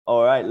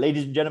All right,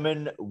 ladies and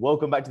gentlemen,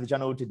 welcome back to the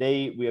channel.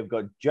 Today we have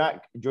got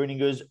Jack joining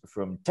us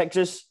from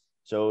Texas.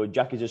 So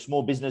Jack is a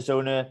small business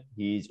owner.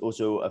 He's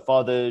also a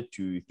father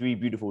to three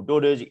beautiful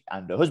daughters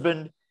and a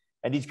husband.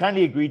 And he's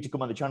kindly agreed to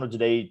come on the channel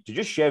today to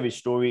just share his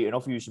story and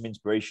offer you some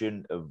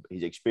inspiration of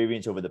his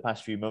experience over the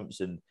past few months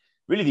and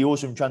really the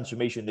awesome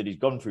transformation that he's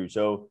gone through.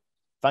 So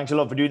thanks a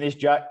lot for doing this,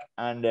 Jack.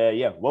 And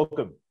yeah,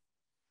 welcome.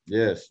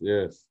 Yes,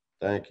 yes.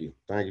 Thank you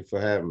for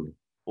having me.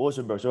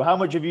 Awesome, bro. So how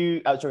long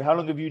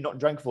have you not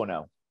drank for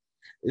now?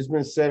 It's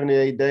been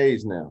 78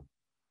 days now.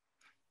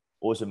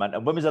 Awesome, man.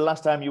 And when was the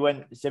last time you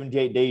went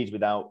 78 days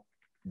without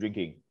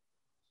drinking?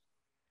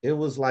 It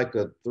was like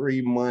a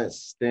 3 month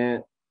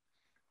stint.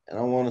 And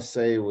I want to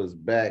say it was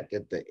back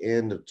at the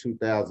end of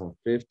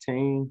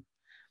 2015.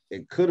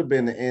 It could have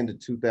been the end of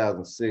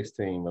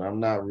 2016, but I'm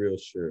not real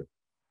sure.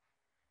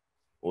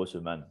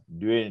 Awesome, man.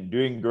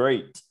 Doing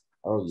great.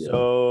 Oh yeah.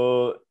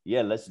 So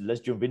yeah, let's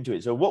jump into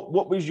it. So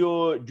what was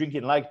your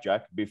drinking like,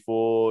 Jack,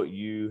 before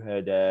you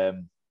had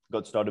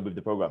got started with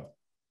the program?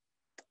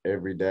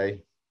 Every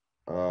day.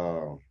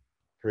 Uh,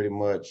 Pretty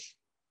much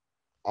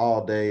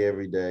all day,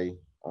 every day.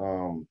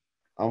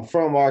 I'm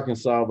from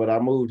Arkansas, but I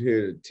moved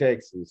here to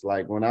Texas.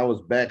 Like when I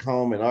was back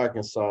home in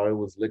Arkansas, it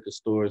was liquor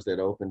stores that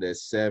opened at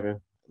 7, and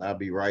I'd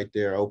be right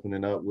there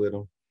opening up with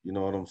them. You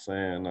know what I'm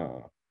saying?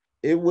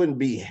 It wouldn't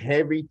be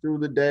heavy through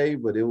the day,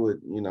 but it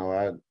would,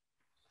 I,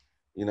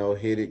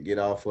 hit it, get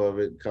off of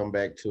it, come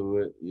back to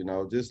it.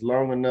 Just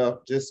long enough,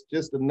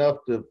 just enough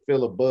to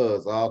feel a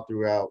buzz all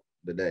throughout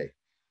the day.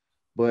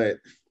 But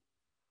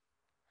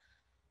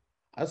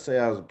I'd say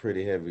I was a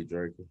pretty heavy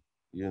drinker.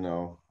 You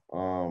know,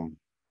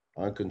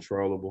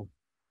 uncontrollable.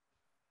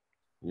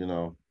 You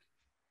know,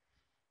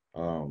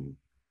 um,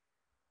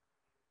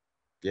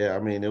 yeah. I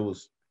mean, it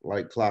was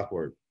like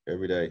clockwork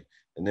every day.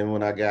 And then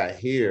when I got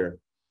here,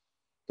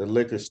 the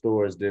liquor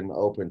stores didn't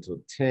open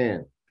till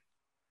 10.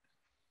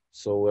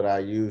 So what I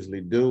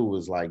usually do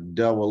was like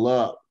double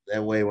up.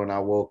 That way, when I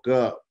woke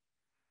up,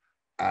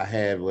 I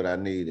had what I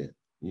needed.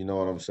 You know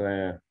what I'm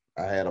saying?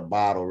 I had a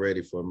bottle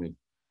ready for me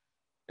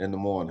in the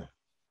morning.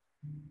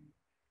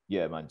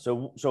 Yeah, man.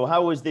 So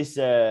how was this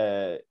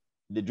the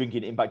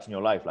drinking impacting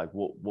your life? Like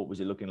what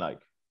was it looking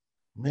like?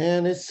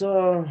 Man, it's in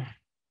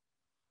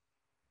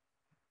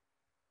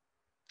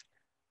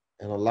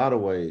a lot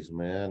of ways,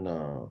 man.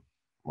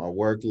 My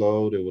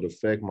workload, it would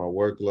affect my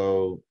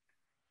workload.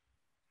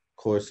 Of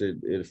course, it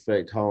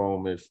affect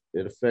home. It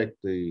affect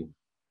the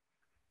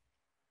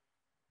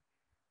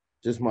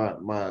just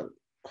my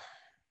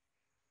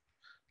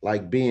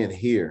like being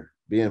here,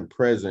 being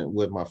present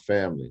with my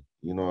family.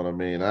 You know what I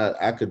mean?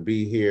 I could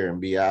be here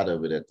and be out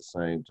of it at the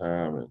same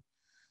time, and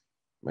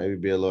maybe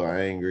be a little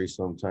angry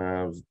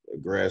sometimes,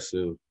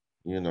 aggressive.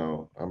 I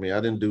mean, I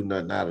didn't do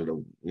nothing out of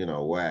the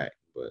whack,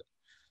 but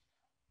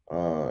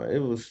it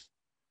was.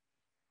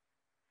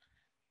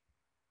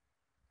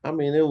 I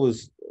mean, it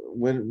was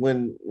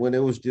when it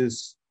was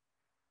just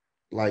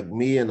like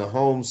me in the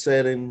home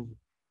setting.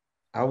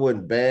 I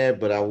wasn't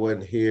bad, but I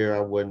wasn't here. I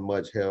wasn't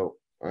much help.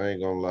 I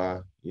ain't gonna lie.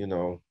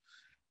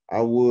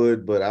 I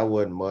would, but I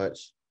wasn't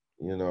much.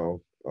 You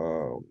know,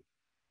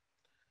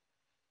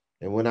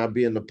 and when I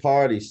be in the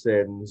party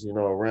settings,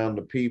 around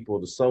the people,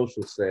 the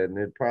social setting,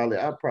 I'd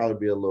probably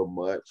be a little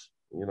much.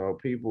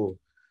 People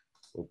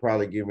would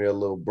probably give me a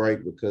little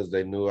break because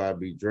they knew I'd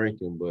be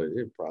drinking, but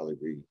it'd probably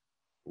be,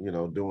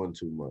 doing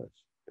too much,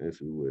 if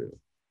you will.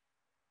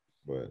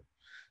 But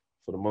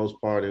for the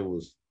most part, it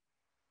wasn't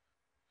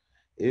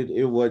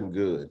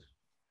good.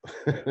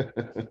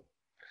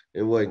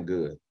 It wasn't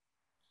good.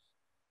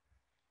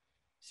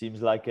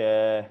 Seems like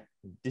a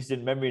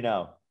distant memory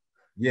now.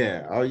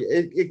 Yeah,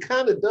 it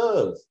kind of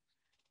does.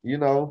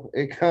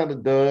 It kind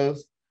of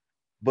does.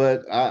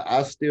 But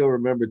I still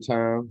remember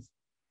times.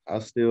 I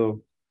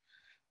still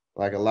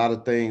like a lot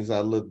of things I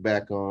look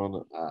back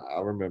on.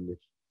 I remember,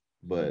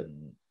 but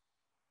Mm,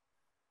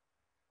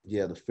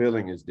 yeah, the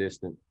feeling is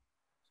distant.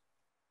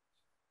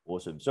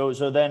 awesome. So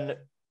then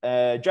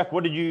Jack,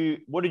 what did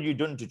you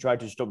done to try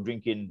to stop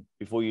drinking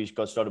before you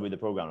got started with the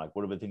program? Like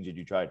what other things did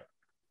you try?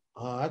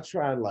 I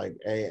tried like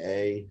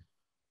AA.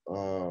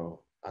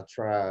 I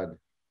tried,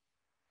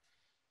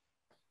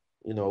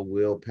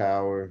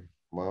 willpower,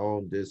 my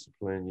own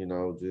discipline.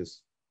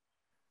 Just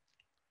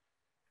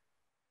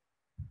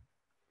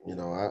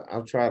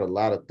I've tried a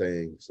lot of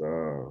things.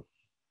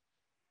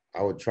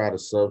 I would try to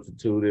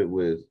substitute it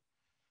with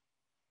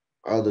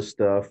other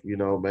stuff,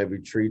 maybe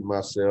treat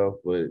myself,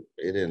 but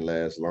it didn't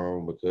last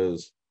long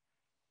because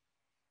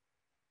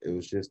it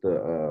was just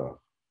a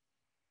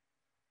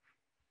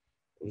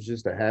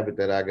habit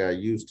that I got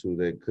used to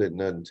that could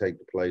nothing take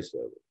the place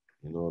of it.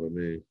 You know what I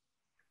mean?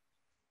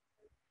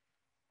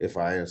 If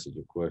I answered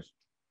your question.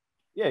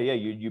 Yeah.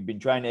 You've been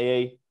trying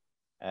AA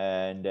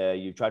and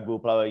you tried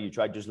willpower, you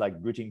tried just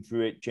like gritting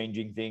through it,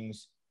 changing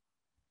things.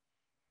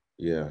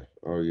 Yeah.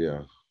 Oh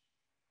yeah.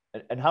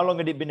 And how long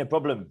had it been a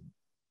problem?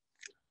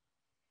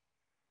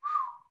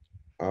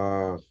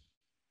 Uh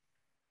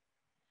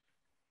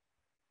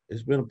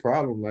it's been a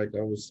problem, like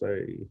I would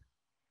say,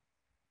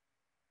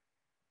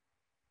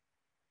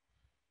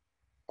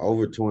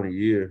 over 20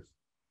 years.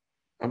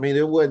 I mean,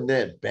 it wasn't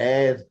that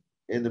bad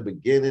in the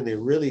beginning. It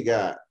really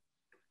got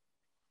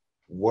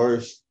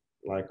worse,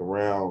 like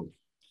around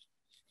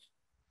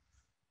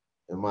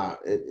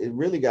it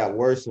really got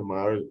worse in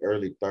my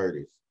early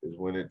 30s is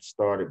when it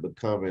started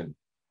becoming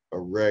a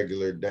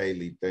regular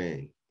daily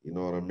thing. You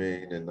know what I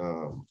mean? And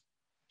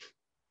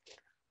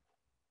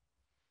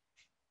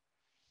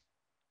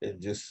it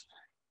just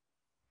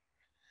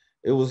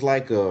it was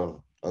like a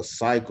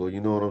cycle, you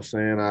know what I'm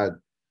saying?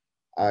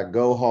 I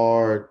go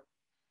hard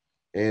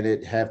and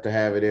it have to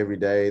have it every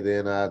day.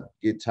 Then I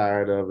get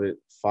tired of it,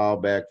 fall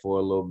back for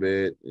a little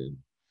bit and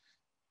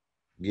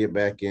get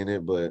back in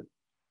it. But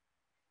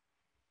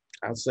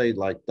I'd say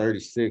like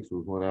 36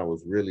 was when I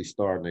was really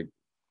starting to,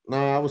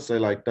 no, I would say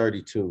like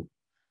 32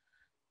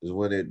 is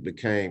when it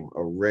became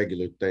a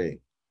regular thing,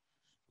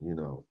 you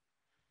know,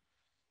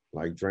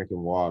 like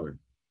drinking water.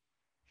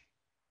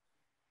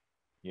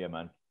 Yeah,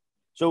 man.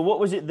 So what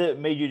was it that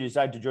made you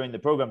decide to join the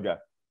program, Jack?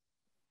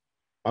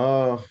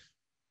 Uh,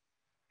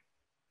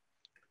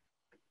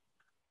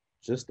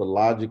 just the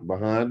logic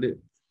behind it,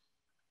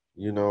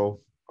 you know,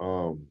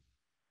 um,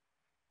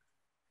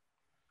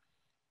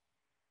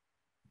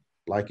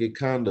 like it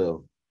kind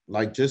of,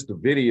 like just the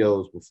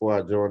videos before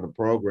I joined the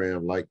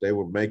program, like they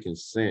were making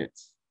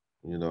sense,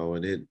 you know,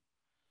 and it,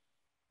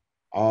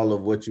 all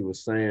of what you were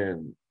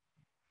saying,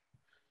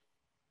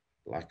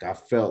 like I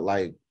felt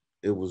like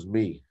it was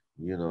me,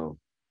 you know,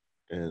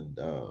 and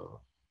I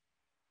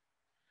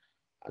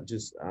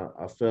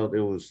felt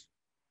it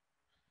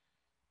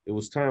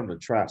was time to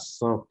try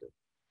something,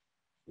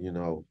 you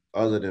know,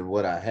 other than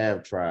what I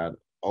have tried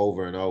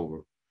over and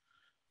over.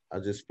 I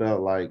just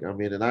felt like, I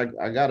mean, and I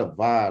got a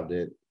vibe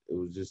that it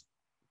was just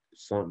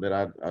something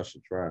that I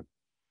should try.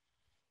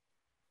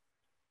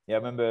 Yeah, I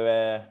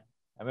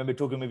remember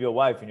talking with your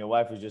wife, and your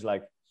wife was just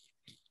like,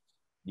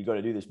 "You got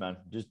to do this, man.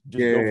 Just go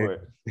Yeah, for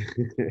it."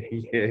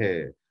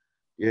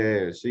 yeah,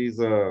 yeah.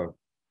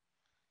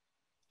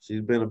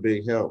 She's been a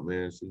big help,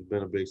 man. She's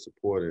been a big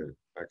supporter.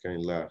 I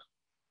can't lie.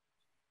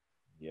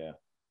 Yeah.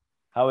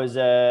 How is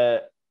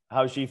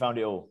how she found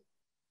it all?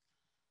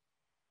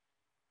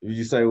 Did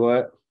you say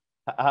what?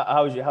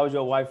 How's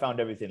your wife found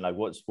everything? Like,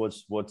 what's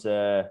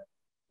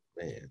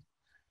Man,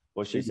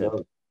 what she she said?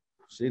 loves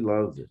she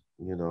loves it,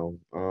 you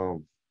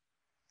know.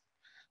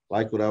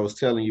 Like what I was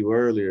telling you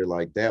earlier,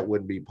 like that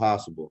wouldn't be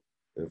possible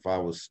if I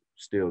was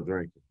still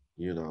drinking,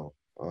 you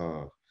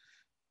know.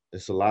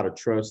 It's a lot of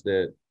trust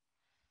that,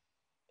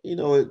 you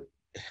know,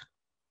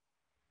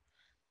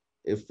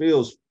 it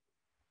feels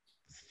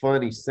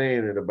funny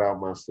saying it about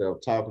myself,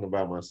 talking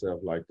about myself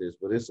like this,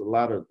 but it's a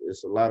lot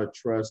of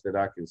trust that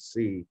I can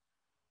see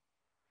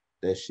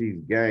that she's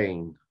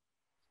gained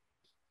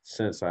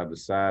since I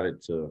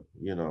decided to,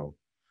 you know,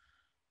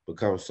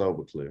 become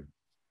sober clear.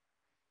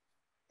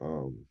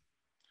 Um,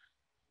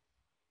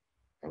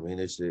 I mean,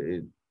 it's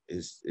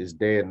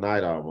day and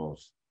night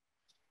almost.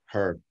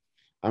 Her.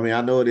 I mean,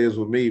 I know it is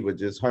with me, but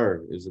just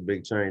her is a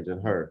big change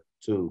in her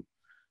too,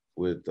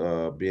 with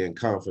being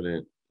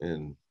confident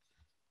and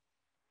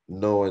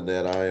knowing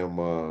that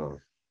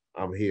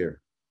I'm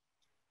here,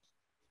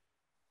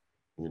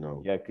 you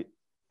know. Yeah,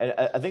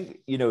 I think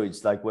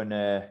it's like when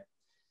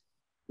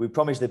we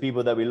promise the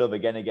people that we love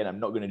again and again, I'm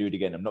not going to do it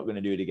again. I'm not going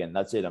to do it again.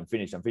 That's it. I'm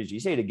finished. I'm finished. You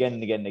say it again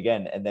and again and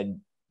again, and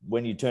then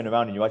when you turn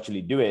around and you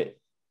actually do it,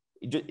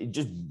 it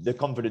just the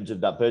confidence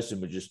of that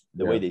person was just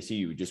the Yeah. way they see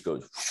you just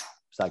goes.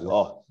 It's like,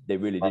 oh, they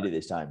really did it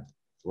this time.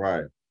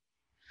 Right.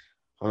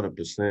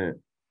 100%.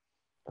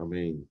 I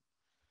mean,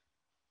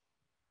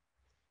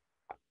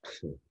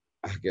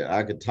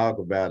 I could talk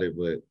about it,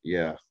 but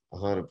yeah,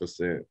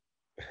 100%.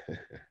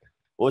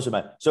 Awesome,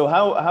 man. So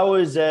how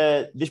has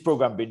this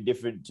program been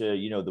different to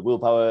the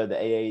willpower, the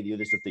AA, the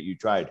other stuff that you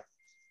tried?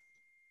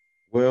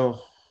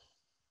 Well,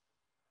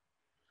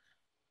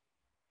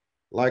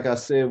 like I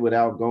said,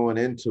 without going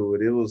into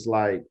it, it was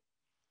like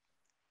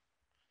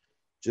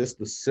just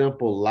the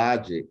simple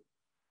logic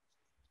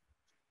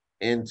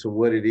into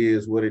what it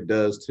is, what it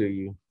does to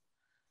you.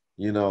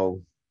 You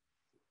know,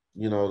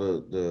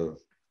 the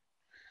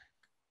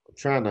I'm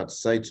trying not to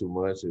say too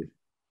much, if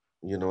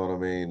you know what I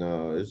mean.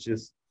 It's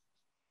just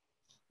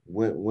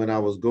when I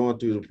was going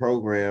through the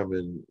program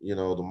and the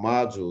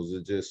modules,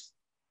 it just,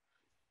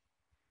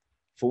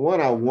 for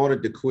one, I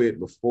wanted to quit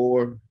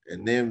before,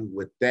 and then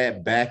with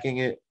that backing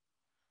it,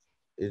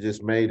 it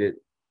just made it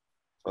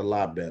a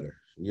lot better.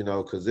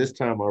 Because this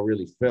time I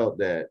really felt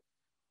that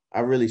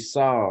I really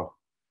saw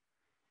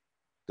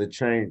the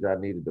change I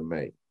needed to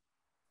make.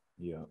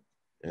 Yeah.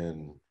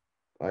 And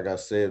like I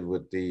said,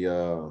 with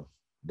the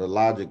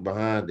logic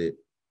behind it,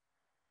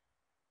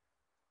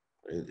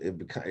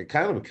 it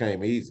kind of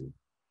became easy.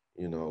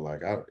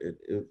 Like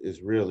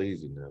it's real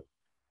easy now.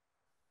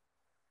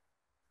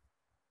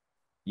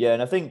 Yeah,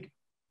 and I think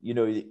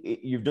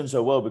you've done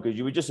so well because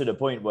you were just at a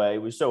point where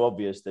it was so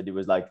obvious that it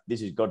was like this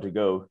has got to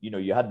go.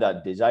 You had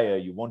that desire,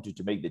 you wanted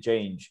to make the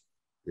change,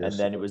 and Yes,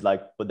 then sir. it was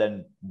like, but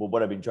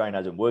what I've been trying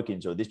hasn't working.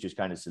 So this just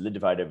kind of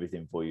solidified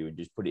everything for you and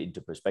just put it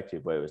into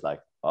perspective where it was like,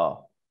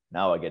 oh,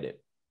 now I get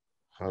it.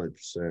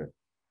 100%,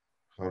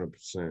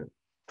 100%.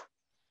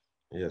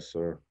 Yes,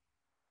 sir.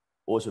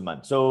 Awesome,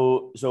 man.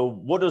 So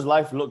what does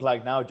life look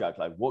like now, Jack?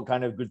 Like, what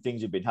kind of good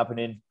things have been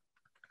happening?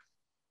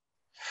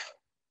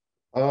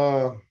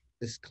 Uh,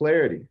 it's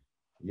clarity.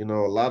 You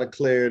know, a lot of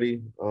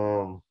clarity.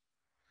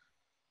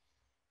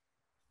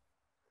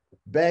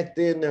 Back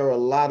then there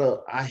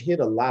were I hit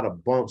a lot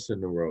of bumps in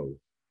the road.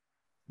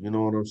 You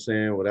know what I'm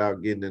saying?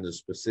 Without getting into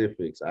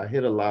specifics, I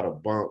hit a lot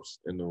of bumps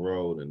in the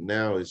road, and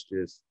now it's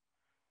just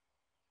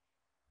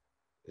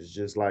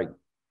like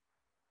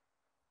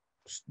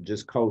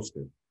just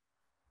coasting,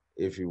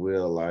 if you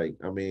will. Like,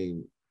 I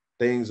mean,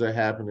 things are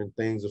happening,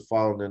 things are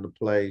falling into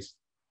place,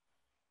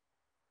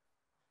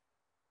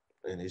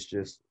 and it's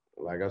just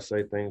like I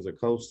say, things are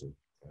coasting.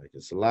 Like,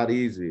 it's a lot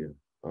easier.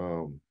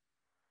 Um,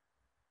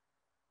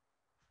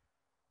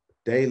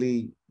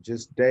 daily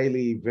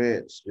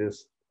events.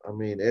 Just, I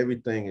mean,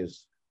 everything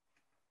is.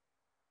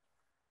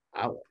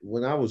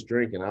 When I was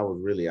drinking, I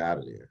was really out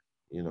of there.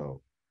 You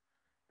know,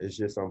 it's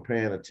just I'm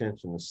paying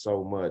attention to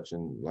so much,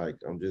 and like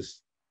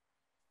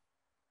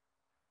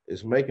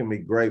it's making me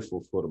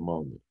grateful for the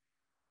moment.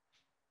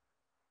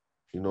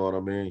 You know what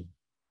I mean?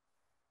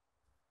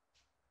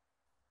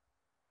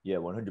 Yeah,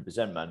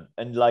 100%, man.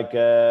 And like,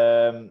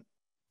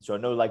 so I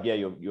know, like, yeah,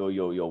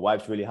 your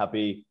wife's really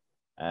happy.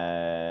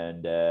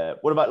 And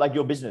what about like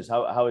your business?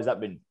 How has that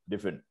been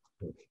different?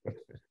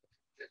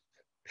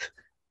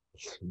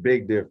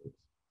 Big difference.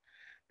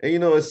 And you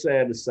know, it's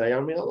sad to say. I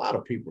mean, a lot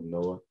of people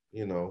know it.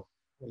 You know,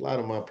 a lot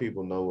of my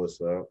people know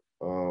what's up.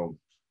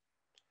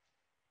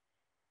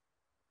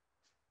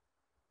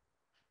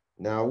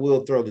 Now I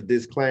will throw the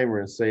disclaimer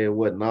and say it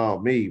wasn't all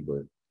me,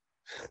 but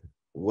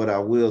what I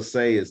will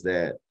say is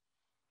that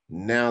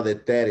now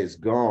that that is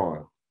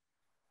gone,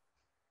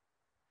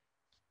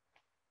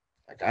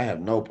 like I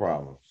have no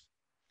problems.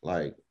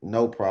 Like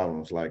no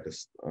problems. Like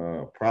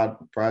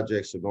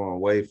projects are going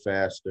way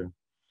faster.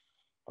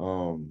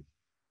 Um,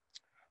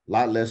 a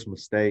lot less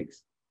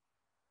mistakes.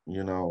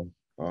 You know,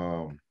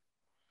 um,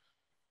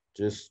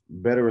 just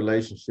better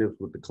relationships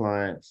with the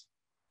clients.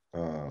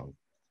 Um,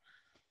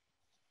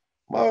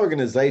 my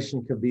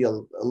organization could be a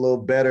little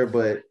better,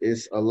 but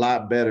it's a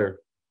lot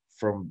better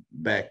from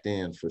back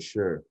then for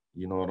sure.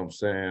 You know what I'm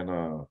saying?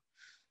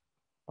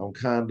 I'm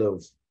kind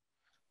of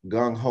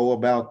gung ho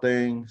about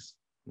things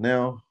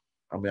now.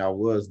 I mean, I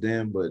was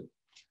then, but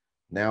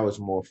now it's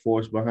more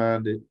force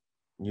behind it.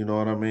 You know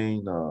what I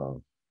mean?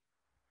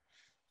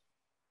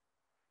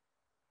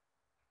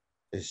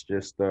 It's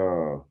just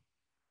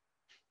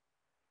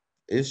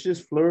it's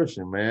just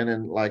flourishing, man.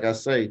 And like I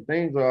say,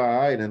 things are all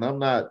right, and I'm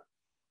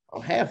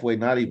halfway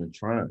not even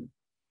trying.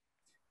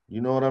 You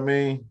know what I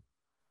mean?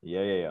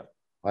 Yeah.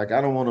 Like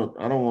I don't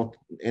want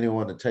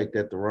anyone to take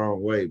that the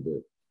wrong way,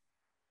 but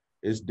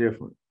it's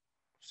different.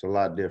 It's a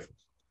lot different.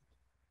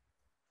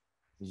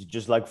 It's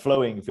just like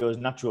flowing. It feels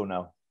natural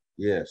now.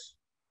 Yes.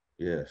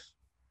 Yes.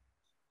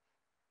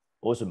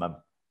 Awesome, man.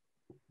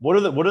 What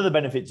are the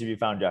benefits have you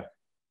found, Jack?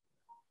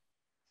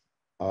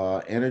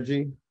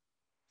 Energy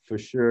for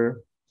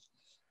sure.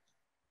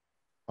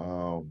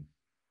 Um,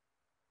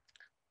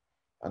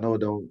 I know it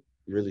don't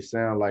really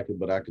sound like it,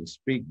 but I can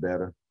speak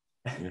better.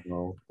 You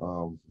know,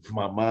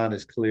 my mind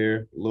is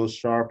clear, a little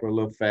sharper, a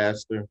little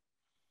faster.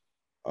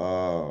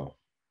 Uh,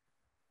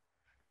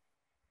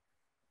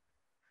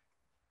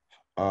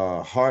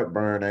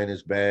 heartburn ain't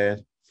as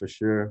bad for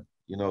sure.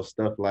 You know,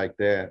 stuff like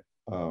that.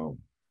 I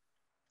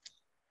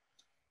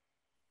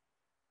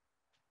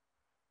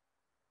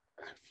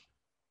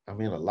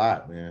mean, a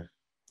lot, man.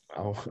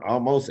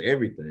 Almost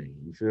everything.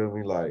 You feel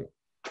me?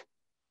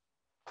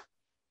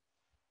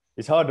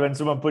 It's hard when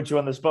someone puts you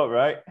on the spot,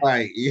 right?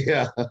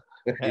 Yeah,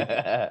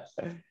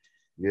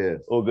 yes.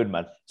 All good,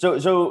 man.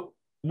 So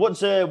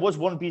what's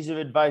one piece of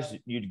advice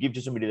you'd give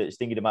to somebody that's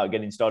thinking about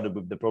getting started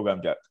with the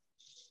program, Jack?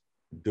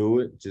 Do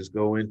it. Just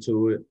go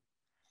into it.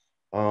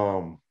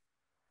 Um,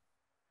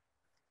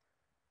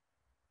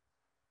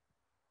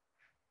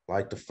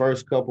 like the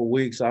first couple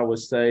weeks, I would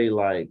say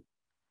like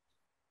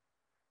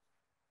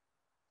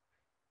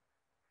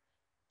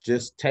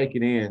just take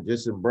it in,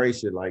 just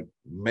embrace it, like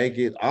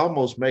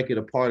almost make it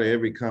a part of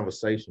every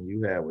conversation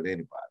you have with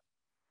anybody.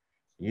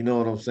 You know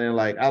what I'm saying?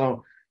 Like I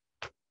don't.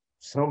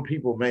 Some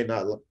people may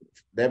not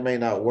that may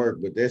not work,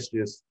 but that's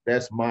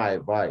my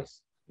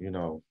advice. You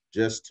know,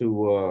 just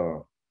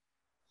to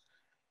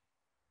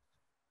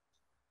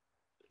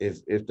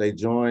if they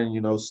join,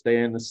 you know,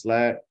 stay in the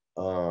Slack,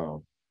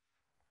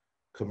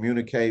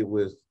 communicate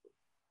with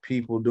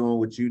people doing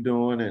what you're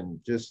doing, and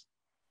just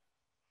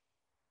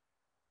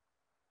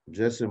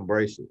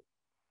embrace it.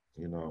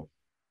 You know,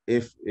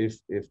 if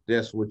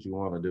that's what you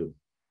want to do.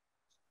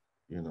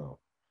 You know,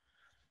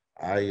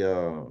 I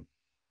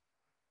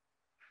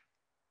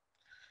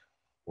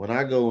when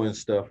I go in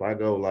stuff, I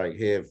go like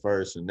head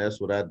first, and that's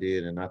what I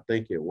did, and I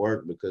think it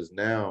worked because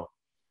now,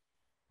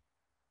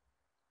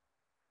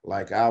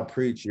 like, I'll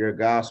preach your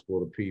gospel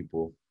to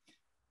people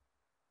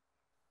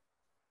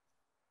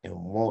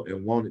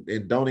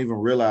and don't even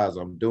realize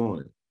I'm doing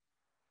it.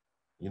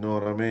 You know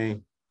what I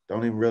mean?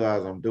 Don't even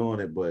realize I'm doing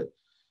it, but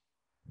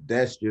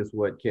that's just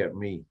what kept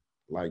me.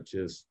 like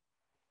just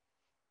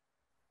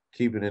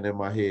keeping it in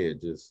my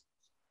head, just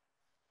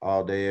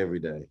all day, every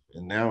day.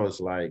 And now it's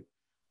like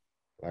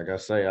I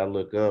say, I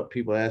look up.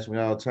 People ask me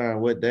all the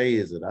time, what day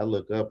is it? I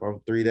look up, I'm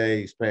 3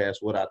 days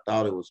past what I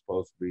thought it was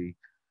supposed to be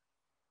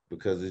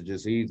because it's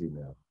just easy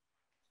now.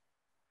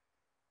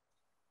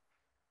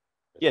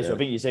 Yeah, so I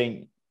think you're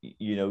saying,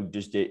 you know,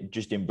 just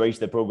embrace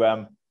the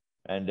program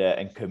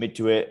and commit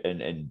to it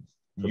and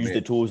use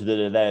the tools that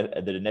are there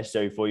that are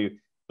necessary for you.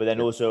 But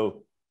then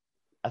also,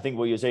 I think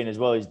what you're saying as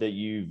well is that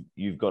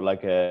you've got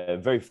like a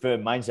very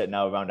firm mindset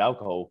now around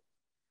alcohol,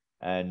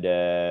 and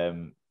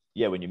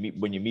yeah, when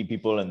you meet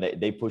people and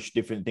they push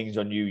different things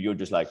on you, you're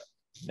just like,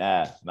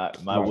 nah, my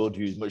Right.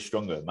 worldview is much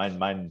stronger.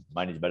 Mine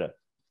is better.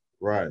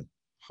 Right,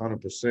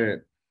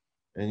 100%.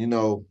 And you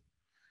know,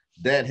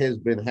 that has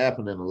been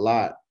happening a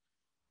lot.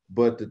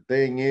 But the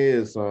thing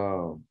is,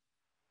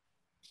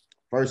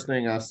 first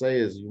thing I say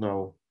is, you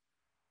know,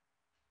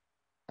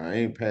 I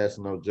ain't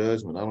passing no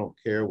judgment. I don't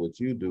care what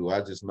you do.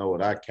 I just know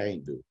what I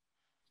can't do.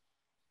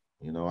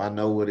 You know, I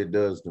know what it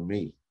does to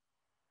me.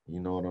 You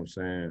know what I'm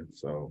saying?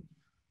 So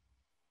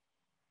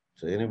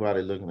to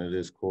anybody looking at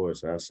this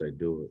course, I say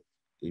do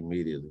it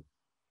immediately.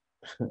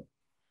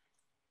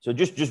 So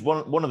just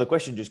one of the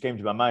questions just came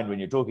to my mind when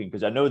you're talking,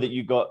 because I know that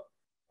you got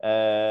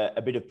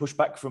a bit of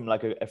pushback from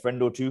like a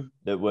friend or two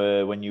that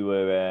were when you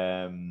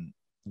were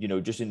you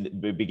know, just in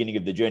the beginning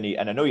of the journey,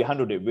 and I know you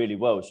handled it really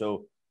well.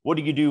 So what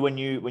did you do when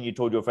you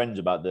told your friends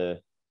about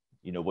the,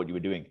 you know, what you were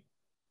doing?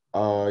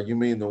 You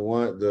mean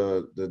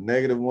the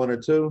negative one or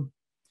two?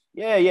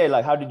 Yeah,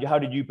 like how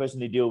did you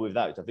personally deal with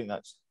that? I think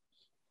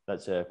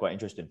that's quite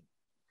interesting.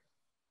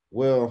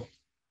 Well,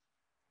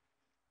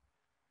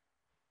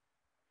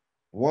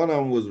 one of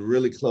them was a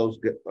really close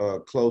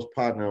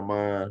partner of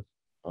mine.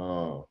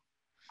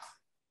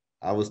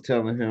 I was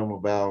telling him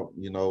about,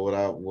 you know,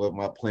 what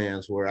my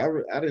plans were.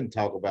 I didn't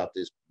talk about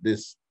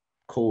this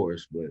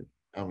course, but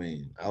I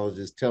mean, I was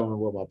just telling him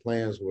what my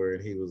plans were,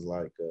 and he was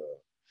like,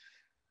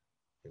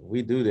 if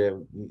we do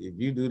that, if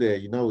you do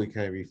that, you know we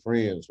can't be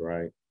friends,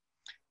 right?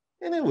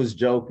 And it was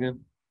joking,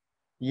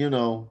 you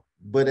know,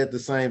 but at the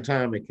same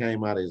time it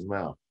came out of his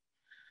mouth.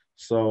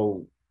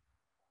 So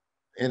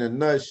in a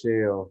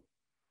nutshell,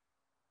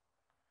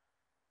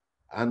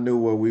 I knew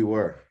where we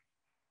were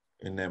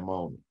in that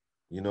moment.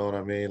 You know what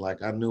I mean?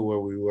 Like I knew where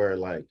we were.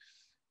 Like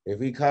if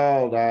he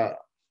called,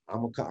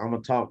 I'm gonna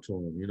talk to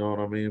him. You know what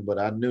I mean? But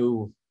I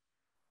knew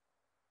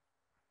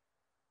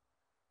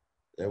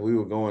that we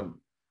were going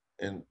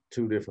in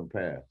two different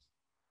paths,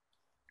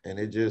 and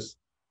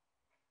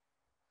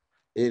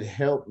it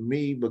helped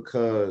me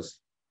because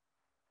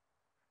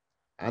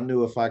I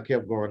knew if I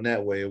kept going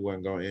that way, it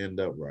wasn't gonna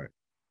end up right.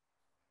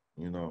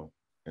 You know,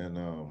 and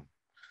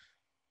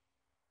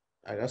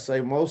like I say,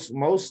 most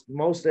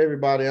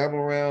everybody I'm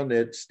around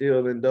that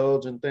still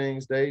indulge in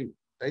things, they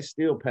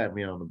still pat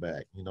me on the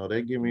back. You know,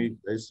 they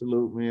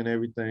salute me and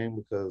everything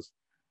because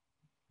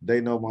they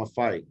know my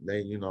fight.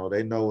 You know,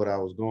 they know what I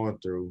was going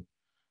through.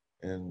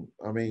 And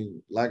I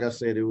mean, like I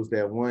said, it was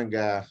that one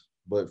guy,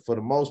 but for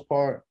the most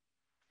part,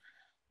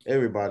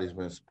 everybody's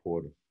been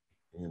supportive,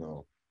 you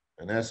know.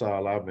 And that's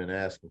all I've been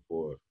asking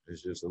for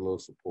is just a little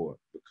support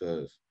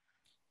because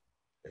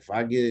if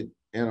I get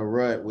in a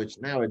rut, which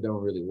now it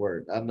don't really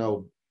work. I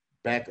know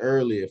back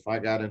early, if I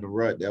got in a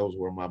rut, that was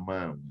where my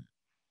mind went,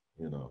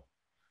 you know.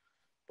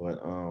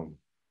 But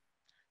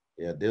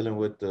yeah, dealing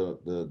with the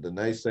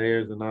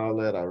naysayers and all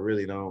that, I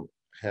really don't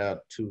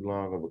have too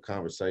long of a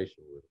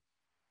conversation with them,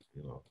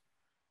 you know.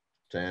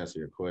 To answer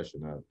your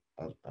question,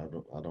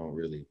 I don't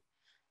really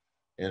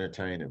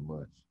entertain it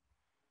much.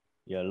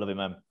 Yeah, love it,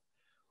 man.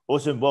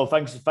 Awesome. Well,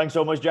 thanks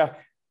so much,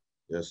 Jack.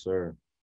 Yes, sir.